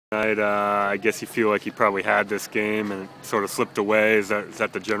Tonight, I guess you feel like you probably had this game and it sort of slipped away. Is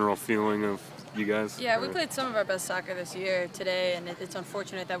that the general feeling of you guys? Yeah, we played some of our best soccer this year today, and it's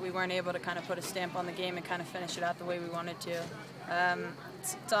unfortunate that we weren't able to kind of put a stamp on the game and kind of finish it out the way we wanted to.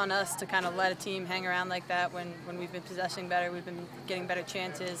 It's on us to kind of let a team hang around like that when we've been possessing better, we've been getting better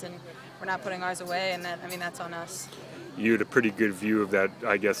chances, and we're not putting ours away, and that's on us. You had a pretty good view of that,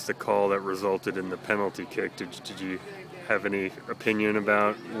 I guess, the call that resulted in the penalty kick. Did you have any opinion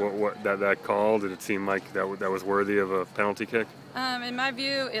about what that call? Did it seem like that was worthy of a penalty kick? In my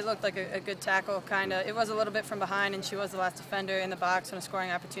view, it looked like a good tackle, kind of. It was a little bit from behind, and she was the last defender in the box on a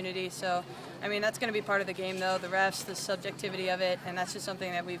scoring opportunity. So, that's going to be part of the game, though. The refs, the subjectivity of it, and that's just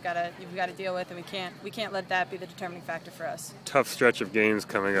something that we've got to deal with, and we can't let that be the determining factor for us. Tough stretch of games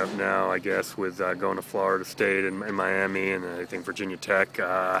coming up now, I guess, with going to Florida State and Miami, and I think Virginia Tech.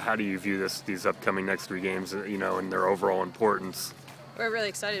 How do you view these upcoming next 3 games, and their overall importance? We're really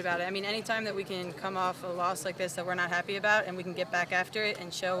excited about it. Anytime that we can come off a loss like this that we're not happy about and we can get back after it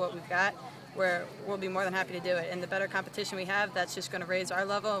and show what we've got, we'll be more than happy to do it. And the better competition we have, that's just going to raise our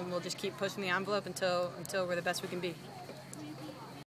level, and we'll just keep pushing the envelope until we're the best we can be.